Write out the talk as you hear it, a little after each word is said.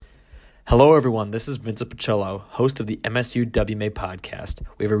Hello, everyone. This is Vincent Picciolo, host of the MSU WMA podcast.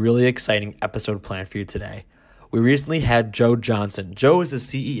 We have a really exciting episode planned for you today. We recently had Joe Johnson. Joe is the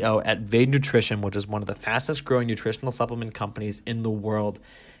CEO at Vade Nutrition, which is one of the fastest growing nutritional supplement companies in the world.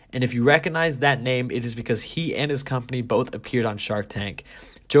 And if you recognize that name, it is because he and his company both appeared on Shark Tank.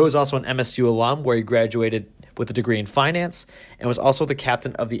 Joe is also an MSU alum where he graduated with a degree in finance and was also the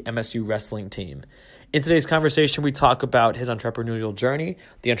captain of the MSU wrestling team. In today's conversation, we talk about his entrepreneurial journey,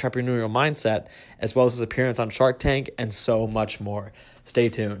 the entrepreneurial mindset, as well as his appearance on Shark Tank, and so much more. Stay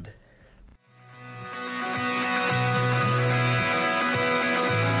tuned.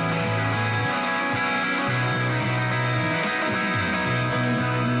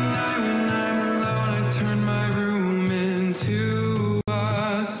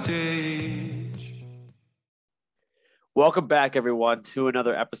 Welcome back, everyone, to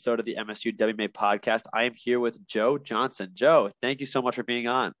another episode of the MSU WMA podcast. I am here with Joe Johnson. Joe, thank you so much for being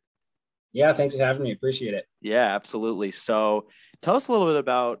on. Yeah, thanks for having me. Appreciate it. Yeah, absolutely. So tell us a little bit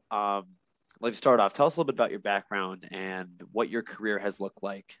about, let's start off. Tell us a little bit about your background and what your career has looked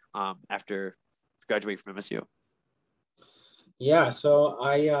like after graduating from MSU. Yeah, so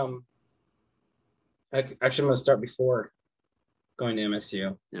actually I'm going to start before going to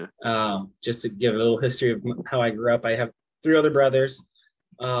MSU. Yeah. Just to give a little history of how I grew up. I have three other brothers.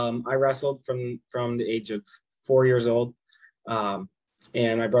 I wrestled from the age of 4 years old. And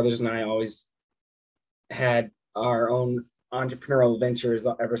my brothers and I always had our own entrepreneurial ventures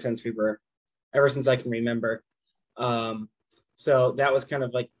ever since I can remember. So that was kind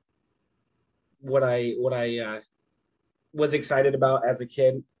of like what I was excited about as a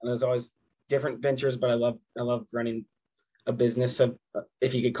kid. And there's always different ventures, but I love running a business,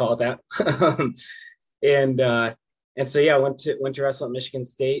 if you could call it that. and so yeah, I went to wrestle at Michigan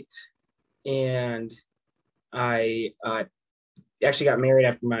State, and I actually got married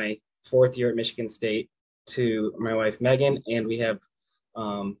after my fourth year at Michigan State to my wife Megan, and we have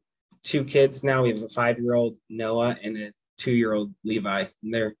two kids now. We have a 5-year-old Noah and a 2-year-old Levi,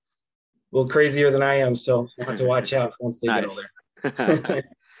 and they're a little crazier than I am, so I'll have to watch out once they get older.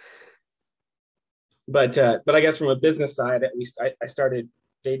 But I guess from a business side, at least I started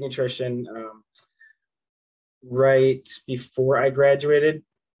Vade Nutrition right before I graduated.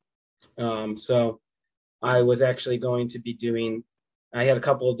 So I was actually going to be I had a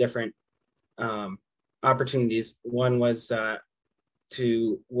couple of different opportunities. One was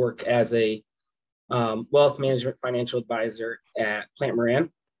to work as a wealth management financial advisor at Plant Moran.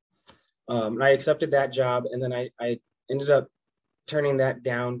 And I accepted that job, and then I ended up turning that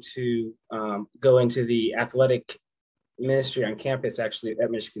down to go into the athletic ministry on campus, actually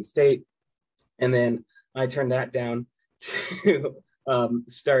at Michigan State. And then I turned that down to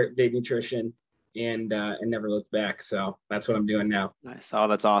start Vade Nutrition and never looked back. So that's what I'm doing now. Nice. Oh,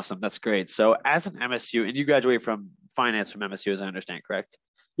 that's awesome. That's great. So as an MSU, and you graduated from finance from MSU, as I understand, correct?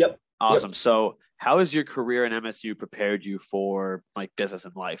 Yep. Awesome. Yep. So how has your career in MSU prepared you for like business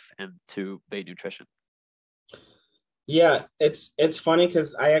and life and to Vade Nutrition? Yeah, it's funny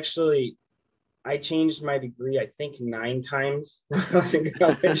because I changed my degree, I think 9 times when I was in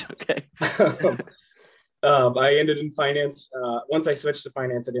college. Okay. I ended in finance. Once I switched to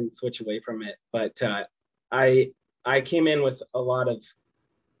finance, I didn't switch away from it. But I came in with a lot of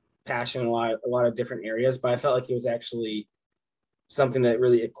passion, a lot of different areas. But I felt like it was actually something that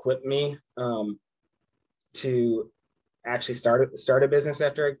really equipped me to actually start a business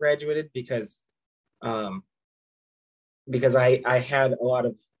after I graduated, because I had a lot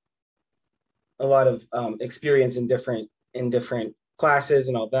of experience in different classes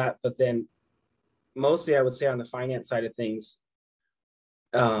and all that, but then mostly I would say on the finance side of things,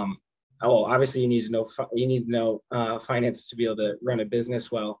 obviously you need to know finance to be able to run a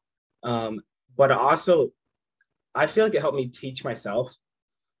business well, but also I feel like it helped me teach myself,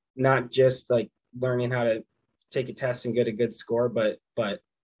 not just like learning how to take a test and get a good score, but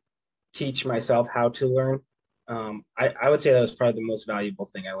teach myself how to learn. I would say that was probably the most valuable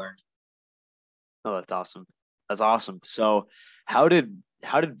thing I learned. Oh, that's awesome. That's awesome. So how did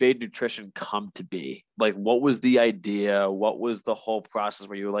Vade Nutrition come to be? Like, what was the idea? What was the whole process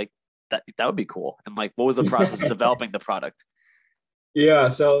where you were like, that would be cool? And like, what was the process of developing the product? Yeah.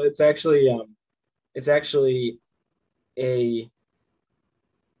 So it's actually a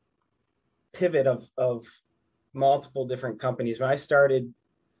pivot of multiple different companies. When I started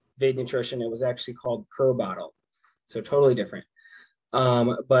Vade Nutrition, it was actually called Pro Bottle. So totally different.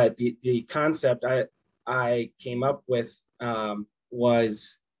 But the concept I came up with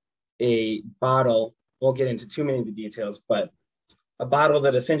was a bottle. Won't get into too many of the details, but a bottle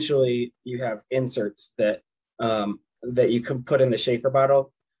that essentially you have inserts that you can put in the shaker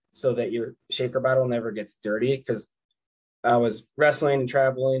bottle, so that your shaker bottle never gets dirty, because I was wrestling and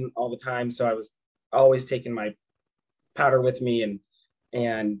traveling all the time. So I was always taking my powder with me,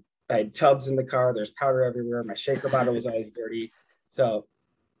 and I had tubs in the car. There's powder everywhere. My shaker bottle was always dirty. So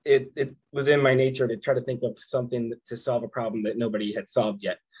it was in my nature to try to think of something to solve a problem that nobody had solved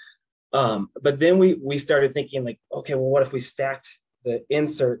yet. But then we started thinking like, okay, well, what if we stacked the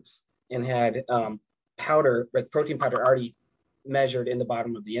inserts and had powder, like protein powder, already measured in the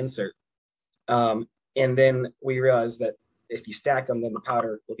bottom of the insert? And then we realized that if you stack them, then the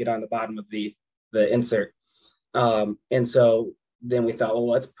powder will get on the bottom of the insert. And so then we thought, well,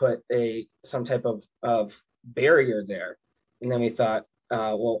 let's put some type of barrier there. And then we thought,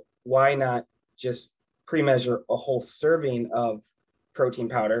 well, why not just pre-measure a whole serving of protein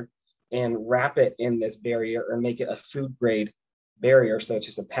powder and wrap it in this barrier, or make it a food grade barrier, so it's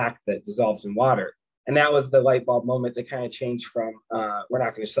just a pack that dissolves in water. And that was the light bulb moment that kind of changed from we're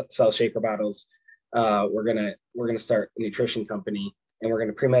not going to sell shaker bottles. We're gonna start a nutrition company, and we're going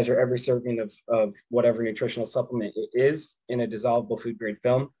to pre-measure every serving of whatever nutritional supplement it is in a dissolvable food grade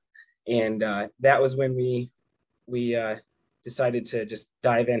film. And that was when we decided to just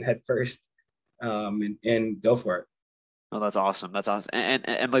dive in head first, and go for it. Oh, that's awesome. That's awesome.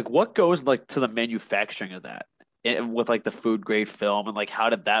 And like, what goes like to the manufacturing of that with like the food grade film, and like, how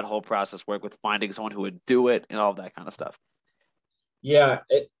did that whole process work with finding someone who would do it and all of that kind of stuff? Yeah,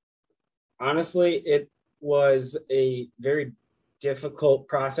 honestly, it was a very difficult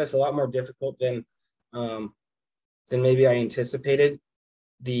process, a lot more difficult than maybe I anticipated.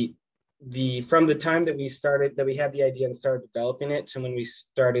 From the time that we had the idea and started developing it to when we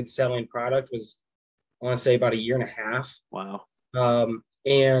started selling product was, I want to say, about a year and a half. Wow.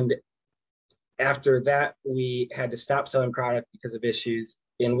 And after that, we had to stop selling product because of issues.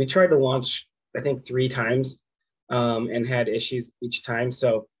 And we tried to launch, I think, 3 times, and had issues each time.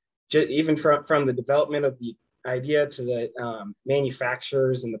 So even from the development of the idea to the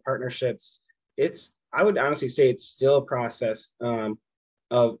manufacturers and the partnerships, I would honestly say it's still a process.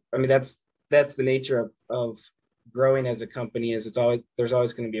 That's the nature of growing as a company, is there's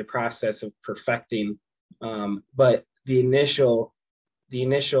always going to be a process of perfecting. But the initial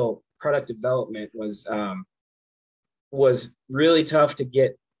product development was really tough to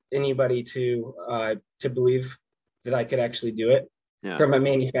get anybody to believe that I could actually do it, Yeah. from a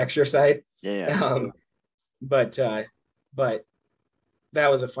manufacturer side. Yeah. But that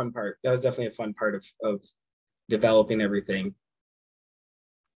was a fun part. That was definitely a fun part of developing everything.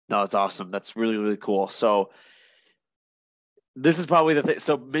 No, it's awesome. That's really, really cool. So this is probably the thing.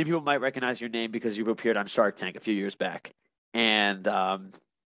 So maybe people might recognize your name because you appeared on Shark Tank a few years back, and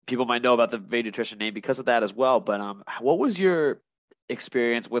people might know about the Vade Nutrition name because of that as well. But what was your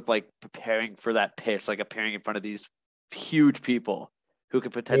experience with like preparing for that pitch, like appearing in front of these huge people who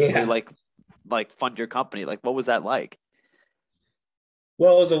could potentially like fund your company? Like, what was that like?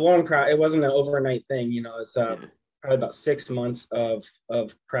 Well, it was a long process. It wasn't an overnight thing. It's probably about 6 months of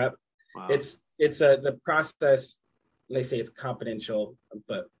prep. Wow. It's the process. They say it's confidential,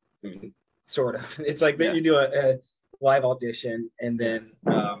 but I mean, sort of. It's like that you do a live audition, and then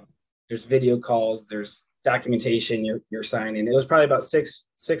there's video calls, there's documentation you're signing. It was probably about six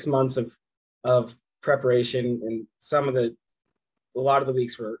months of preparation, and a lot of the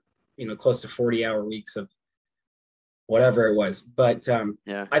weeks were close to 40-hour weeks of whatever it was. But I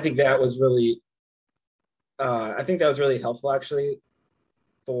think that was really helpful, actually,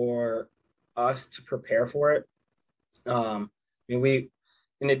 for us to prepare for it. We,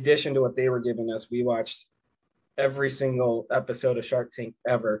 in addition to what they were giving us, we watched every single episode of Shark Tank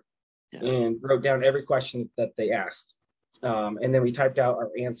ever, and wrote down every question that they asked. And then we typed out our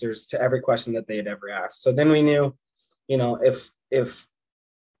answers to every question that they had ever asked. So then we knew, if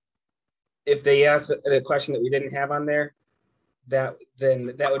they asked a question that we didn't have on there, that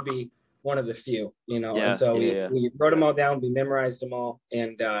would be one of the few, and so we wrote them all down, we memorized them all,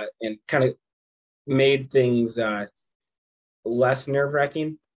 and kind of made things less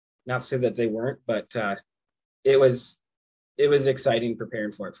nerve-wracking. Not to say that they weren't, but it was exciting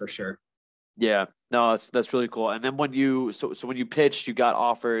preparing for it, for sure. Yeah, no, that's really cool. And then when you when you pitched, you got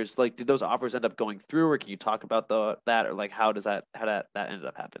offers. Like, did those offers end up going through, or can you talk about that, or like how that ended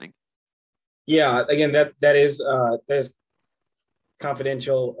up happening? Yeah, again, that is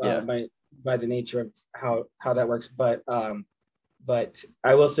confidential by the nature of how that works. But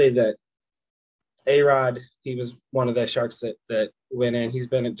I will say that A-Rod, he was one of the sharks that went in. He's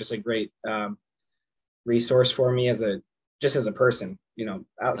been just a great resource for me as a person,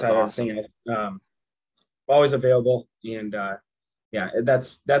 outside of everything else. Always available. And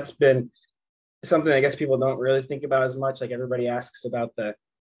that's been something I guess people don't really think about as much. Like, everybody asks about the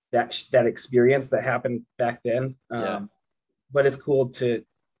that experience that happened back then. But it's cool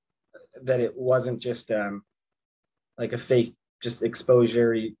that it wasn't just like a fake just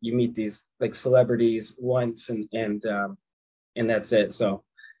exposure. You meet these like celebrities once and that's it. So,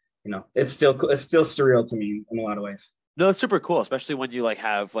 it's still surreal to me in a lot of ways. No, it's super cool, especially when you like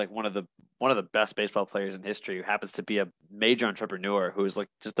have like one of the best baseball players in history who happens to be a major entrepreneur who's like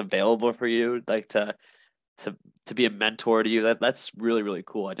just available for you, like to be a mentor to you. That's really, really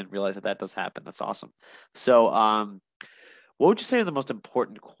cool. I didn't realize that does happen. That's awesome. So, what would you say are the most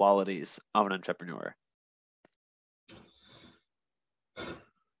important qualities of an entrepreneur?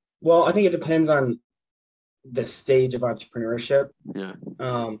 Well, I think it depends on the stage of entrepreneurship. Yeah.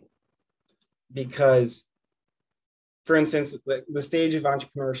 Because, for instance, the stage of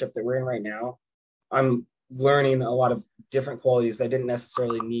entrepreneurship that we're in right now, I'm learning a lot of different qualities I didn't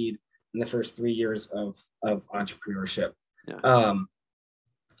necessarily need in the first 3 years of entrepreneurship. Yeah.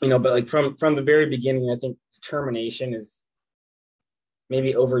 But like from the very beginning, I think determination is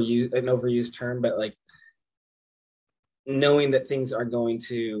maybe an overused term, but like knowing that things are going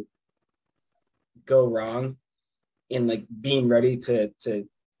to go wrong and like being ready to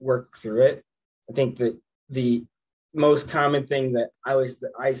work through it. I think that the most common thing that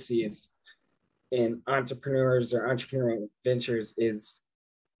I see is in entrepreneurs or entrepreneurial ventures is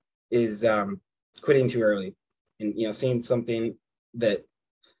quitting too early and seeing something that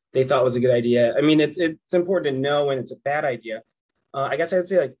they thought was a good idea. I mean, it's important to know when it's a bad idea. I guess I'd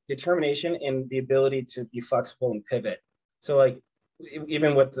say like determination and the ability to be flexible and pivot. So like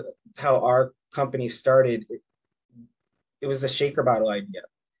even with how our company started, it was a shaker bottle idea.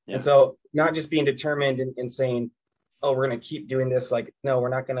 Yeah. And so not just being determined and saying, oh, we're going to keep doing this. Like, no, we're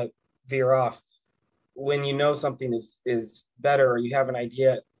not going to veer off. When something is better, or you have an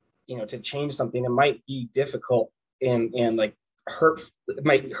idea, to change something, it might be difficult and like hurt. It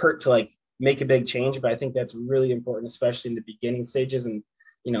might hurt to like make a big change, but I think that's really important, especially in the beginning stages. And,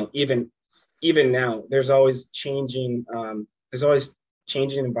 even now, there's always changing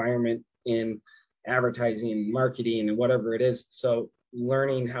environment in advertising and marketing and whatever it is. So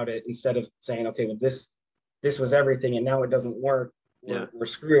learning how to, instead of saying, okay, well, this was everything and now it doesn't work, we're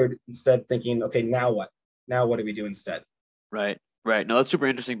screwed, instead thinking, okay, now what do we do instead? Right. No, that's super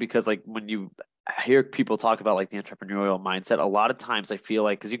interesting, because like when you hear people talk about like the entrepreneurial mindset, a lot of times I feel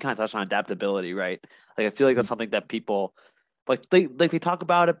like, because you kind of touched on adaptability, right? Like I feel like that's something that people like they talk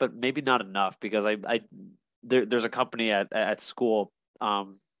about it, but maybe not enough, because there's a company at school,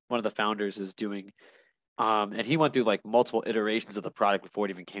 one of the founders is doing, and he went through like multiple iterations of the product before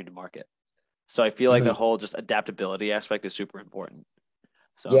it even came to market. So I feel like the whole just adaptability aspect is super important.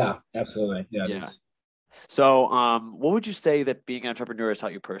 So yeah, absolutely. Yeah. It is. So, what would you say that being an entrepreneur has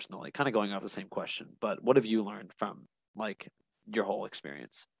taught you personally? Kind of going off the same question, but what have you learned from like your whole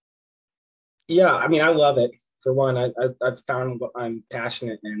experience? Yeah, I mean, I love it. For one, I've found what I'm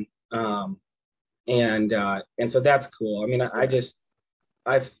passionate in, and so that's cool. I mean,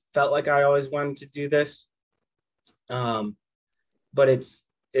 I felt like I always wanted to do this, but it's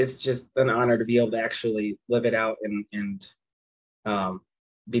just an honor to be able to actually live it out and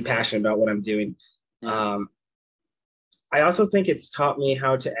be passionate about what I'm doing. I also think it's taught me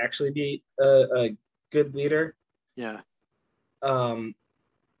how to actually be a good leader. Yeah.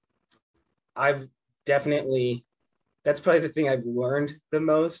 I've definitely, that's probably the thing I've learned the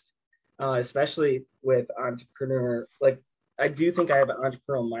most, especially with entrepreneur. Like, I do think I have an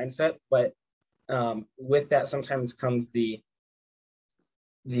entrepreneurial mindset, but with that sometimes comes the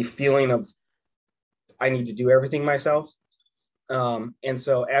feeling of I need to do everything myself. And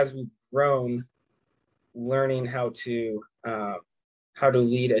so as we've grown, learning how to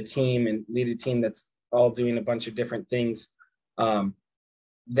lead a team that's all doing a bunch of different things,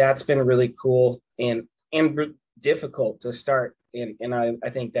 that's been really cool and difficult to start. And I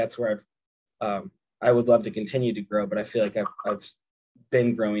think that's where I would love to continue to grow, but I feel like I've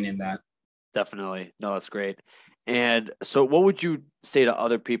been growing in that. Definitely. No, that's great. And so what would you say to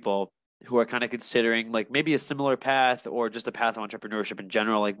other people who are kind of considering like maybe a similar path or just a path of entrepreneurship in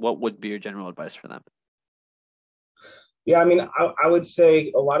general? Like, what would be your general advice for them? Yeah, I mean, I would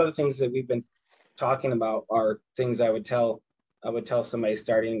say a lot of the things that we've been talking about are things I would tell somebody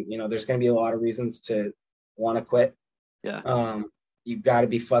starting. There's going to be a lot of reasons to want to quit. Yeah. You've got to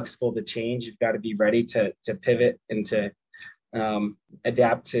be flexible to change. You've got to be ready to pivot and to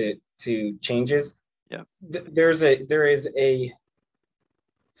adapt to changes. Yeah. There is a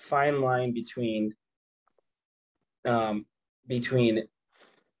fine line between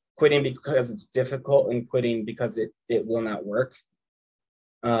quitting because it's difficult and quitting because it will not work.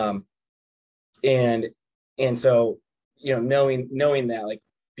 And so, knowing that, like,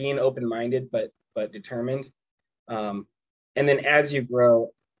 being open-minded, but determined. And then as you grow,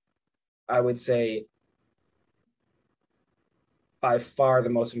 I would say by far the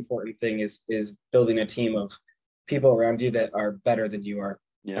most important thing is building a team of people around you that are better than you are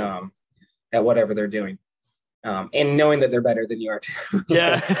at whatever they're doing. And knowing that they're better than you are too.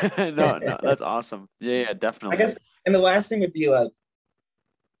 Yeah. No, that's awesome. Yeah, definitely. I guess, and the last thing would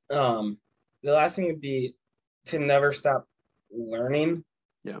be to never stop learning.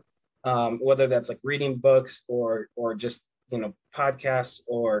 Yeah. Whether that's like reading books or just, podcasts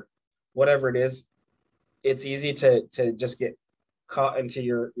or whatever it is. It's easy to just get caught into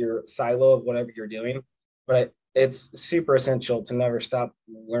your silo of whatever you're doing, but it's super essential to never stop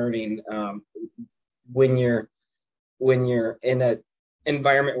learning when you're in an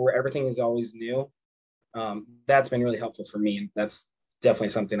environment where everything is always new. That's been really helpful for me, and that's definitely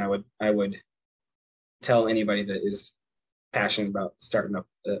something I would tell anybody that is passionate about starting up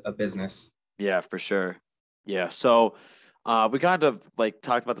a business. Yeah, for sure. Yeah. So we kind of like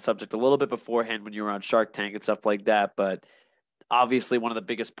talked about the subject a little bit beforehand when you were on Shark Tank and stuff like that, but obviously one of the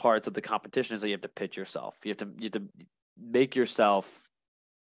biggest parts of the competition is that you have to pitch yourself. You have to make yourself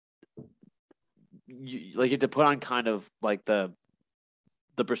you have to put on kind of like the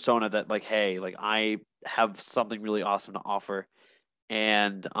persona that like, hey, like I have something really awesome to offer.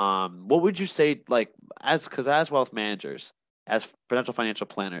 And what would you say, like, as wealth managers, as potential financial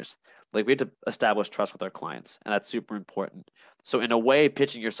planners, like we have to establish trust with our clients, and that's super important. So in a way,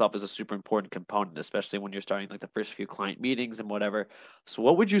 pitching yourself is a super important component, especially when you're starting like the first few client meetings and whatever. So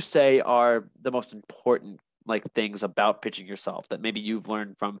what would you say are the most important like things about pitching yourself that maybe you've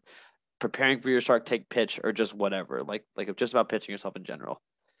learned from preparing for your Shark Tank pitch, or just whatever, like just about pitching yourself in general?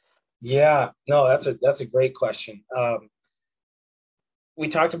 Yeah, no, that's a great question. We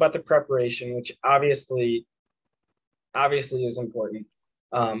talked about the preparation, which obviously is important.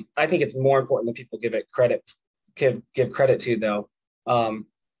 I think it's more important than people give credit to, though,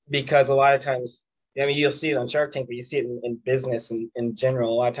 because a lot of times, I mean, you'll see it on Shark Tank, but you see it in business and in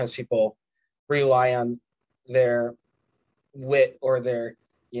general. A lot of times people rely on their wit or their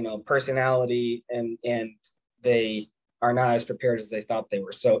personality, and they are not as prepared as they thought they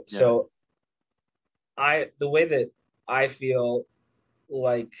were. So the way that I feel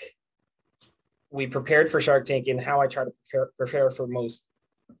like we prepared for Shark Tank and how I try to prepare for most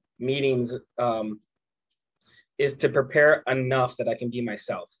meetings is to prepare enough that I can be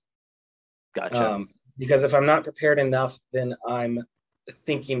myself. Gotcha. Because if I'm not prepared enough, then I'm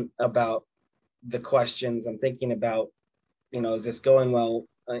thinking about the questions. I'm thinking about, is this going well?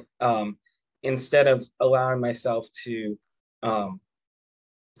 Instead of allowing myself to kind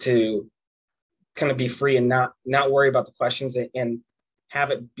of be free and not worry about the questions and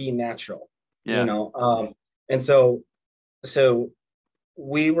have it be natural. And so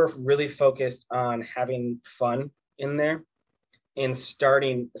we were really focused on having fun in there, and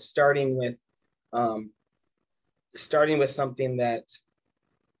starting with something that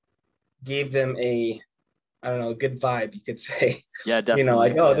gave them a good vibe, you could say. Yeah,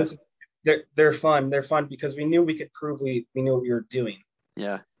 definitely. They're fun. They're fun because we knew we could prove we knew what we were doing.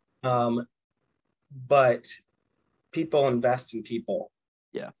 Yeah. But people invest in people.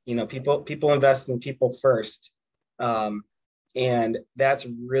 Yeah. People invest in people first. And that's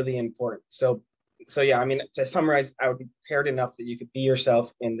really important. So yeah, I mean, to summarize, I would be prepared enough that you could be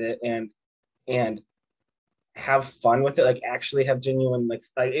yourself and have fun with it, like actually have genuine, like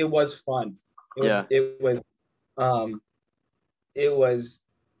it was fun. It was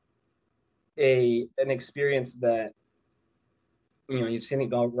an experience that you've seen it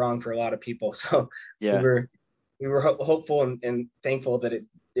go wrong for a lot of people. So yeah, we were hopeful and thankful that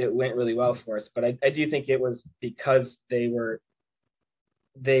it went really well for us. But I do think it was because they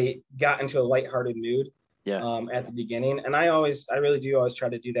got into a lighthearted mood at the beginning. And I really do always try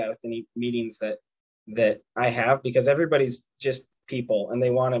to do that with any meetings that I have, because everybody's just people and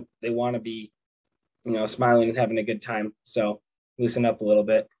they want to be, smiling and having a good time. So loosen up a little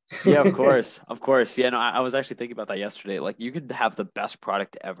bit. Yeah, of course. Yeah, no, I was actually thinking about that yesterday. Like, you could have the best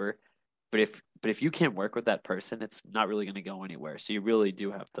product ever, but if you can't work with that person, it's not really going to go anywhere. So you really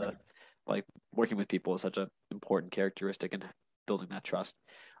do have to, like, working with people is such an important characteristic in building that trust.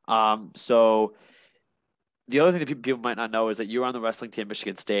 So the other thing that people might not know is that you were on the wrestling team at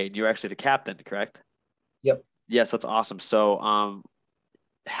Michigan State, and you're actually the captain, correct? Yep. Yes, that's awesome. So,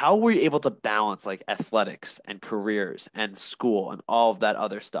 how were you able to balance like athletics and careers and school and all of that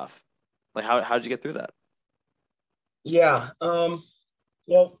other stuff? Like, how did you get through that? Yeah.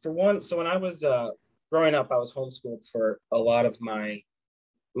 Well, for one, so when I was growing up, I was homeschooled for a lot of my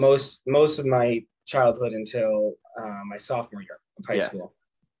most of my childhood until my sophomore year of high school.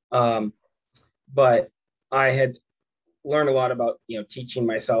 But I had learned a lot about, teaching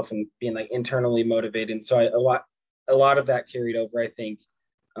myself and being like internally motivated. And so a lot of that carried over, I think,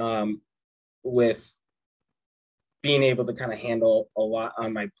 um, with being able to kind of handle a lot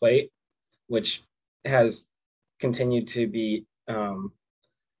on my plate, which has continued to be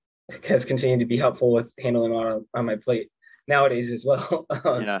helpful with handling a lot on my plate nowadays as well.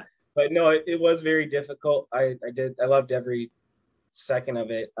 Yeah. But no, it was very difficult. I loved every second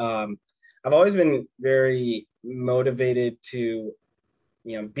of it. I've always been very motivated to,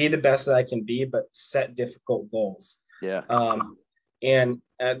 be the best that I can be, but set difficult goals. Yeah. And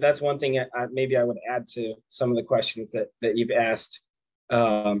that's one thing maybe I would add to some of the questions that you've asked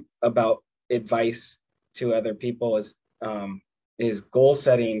about advice to other people is is goal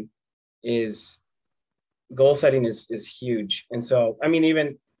setting is huge. And so, I mean,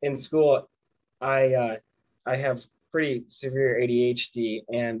 even in school, I have pretty severe ADHD,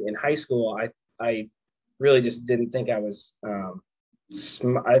 and in high school, I really just didn't think I was. I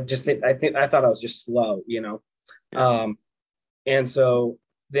thought I was just slow, Yeah. And so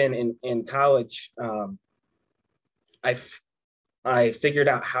then in college, I I figured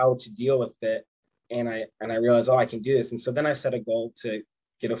out how to deal with it, and I realized, oh, I can do this. And so then I set a goal to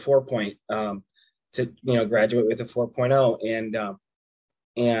get a 4 point, to graduate with a 4.0,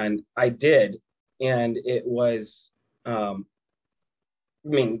 and I did, and it was, I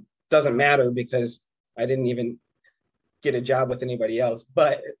mean, doesn't matter because I didn't even get a job with anybody else,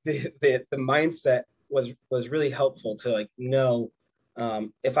 but the mindset was really helpful to like know,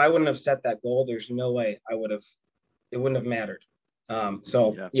 if I wouldn't have set that goal, there's no way it wouldn't have mattered.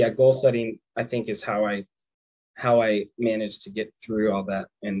 So Yeah. yeah, goal setting I think is how I managed to get through all that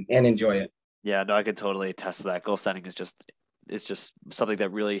and enjoy it. Yeah, no, I could totally attest to that. Goal setting is just something that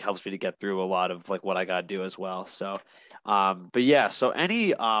really helps me to get through a lot of like what I gotta do as well. So but yeah, so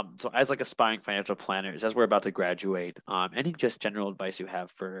as like aspiring financial planners, as we're about to graduate, any just general advice you have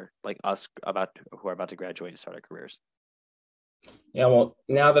for like us about who are about to graduate and start our careers? Yeah, well,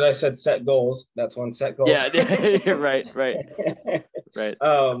 now that I said set goals, that's one, set goals. Yeah, right, right.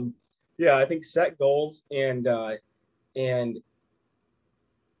 um yeah, I think set goals and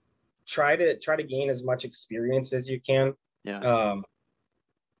try to gain as much experience as you can. Yeah, um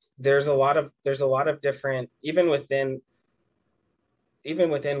there's a lot of different, even within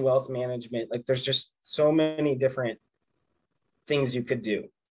wealth management, like there's just so many different things you could do.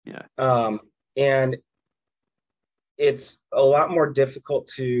 yeah, And it's a lot more difficult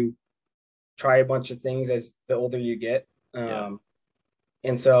to try a bunch of things as the older you get. yeah,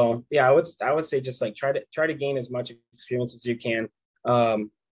 And so yeah, I would say just like try to gain as much experience as you can.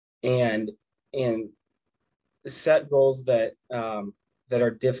 Um and and set goals that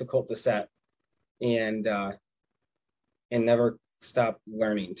are difficult to set, and and never stop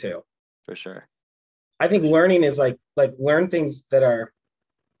learning too. for sure. I think learning is like learn things that are,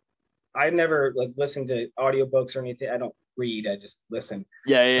 I never like listen to audiobooks or anything. I don't read, I just listen.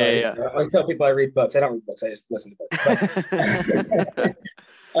 Yeah, So yeah, I always tell people I read books. I don't read books, I just listen to books.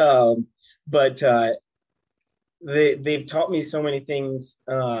 yeah. But they've taught me so many things,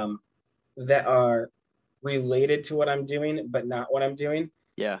 that are related to what I'm doing, but not what I'm doing.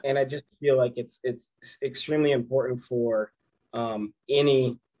 Yeah, And I just feel like it's extremely important for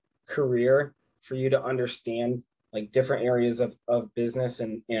any career for you to understand like different areas of business,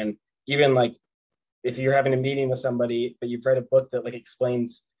 and even like if you're having a meeting with somebody but you've read a book that like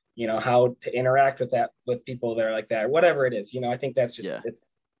explains how to interact with people that are like that, or whatever it is. I think that's just yeah, it's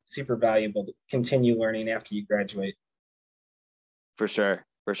super valuable to continue learning after you graduate. for sure.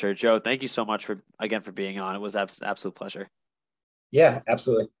 For sure. Joe, thank you so much for being on. It was absolute pleasure. Yeah,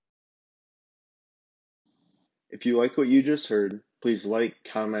 absolutely. If you like what you just heard, please like,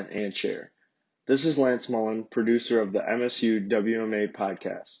 comment, and share. This is Lance Mullen, producer of the MSU WMA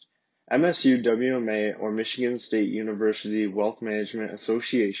podcast. MSU WMA, or Michigan State University Wealth Management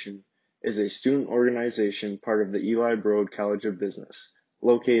Association, is a student organization part of the Eli Broad College of Business,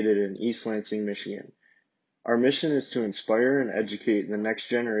 located in East Lansing, Michigan. Our mission is to inspire and educate the next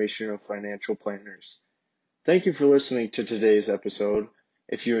generation of financial planners. Thank you for listening to today's episode.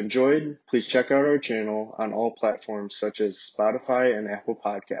 If you enjoyed, please check out our channel on all platforms such as Spotify and Apple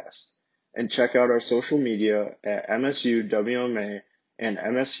Podcasts, and check out our social media at MSU WMA and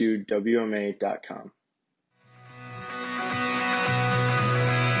MSUWMA.com.